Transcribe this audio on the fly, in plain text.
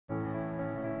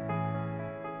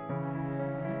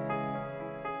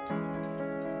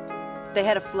They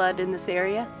had a flood in this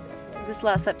area. This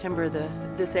last September,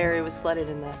 this area was flooded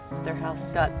and their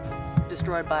house got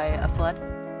destroyed by a flood.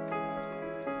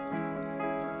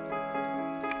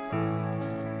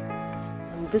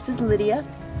 This is Lydia.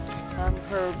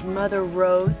 Her mother,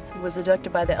 Rose, was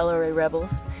abducted by the LRA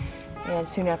rebels, and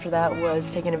soon after that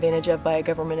was taken advantage of by a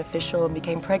government official and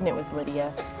became pregnant with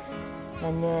Lydia.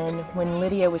 And then when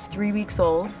Lydia was 3 weeks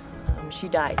old, she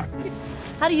died.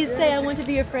 How do you say I want to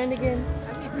be your friend again?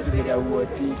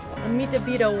 Amita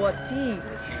Bida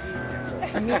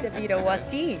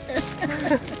Wati.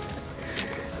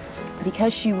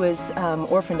 Because she was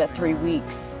orphaned at 3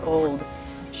 weeks old,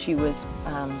 she was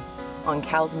on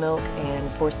cow's milk and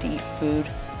forced to eat food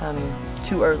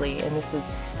too early, and this has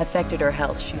affected her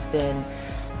health. She's been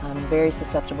very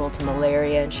susceptible to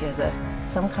malaria, and she has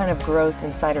some kind of growth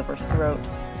inside of her throat.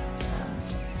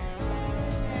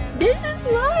 This is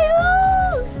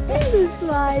Lyle! This is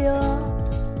Lyle!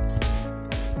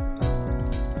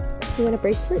 You want a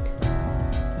bracelet?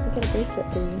 I got a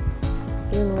bracelet for you.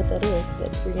 I don't know what that is, but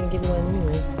we're gonna give you one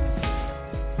anyway.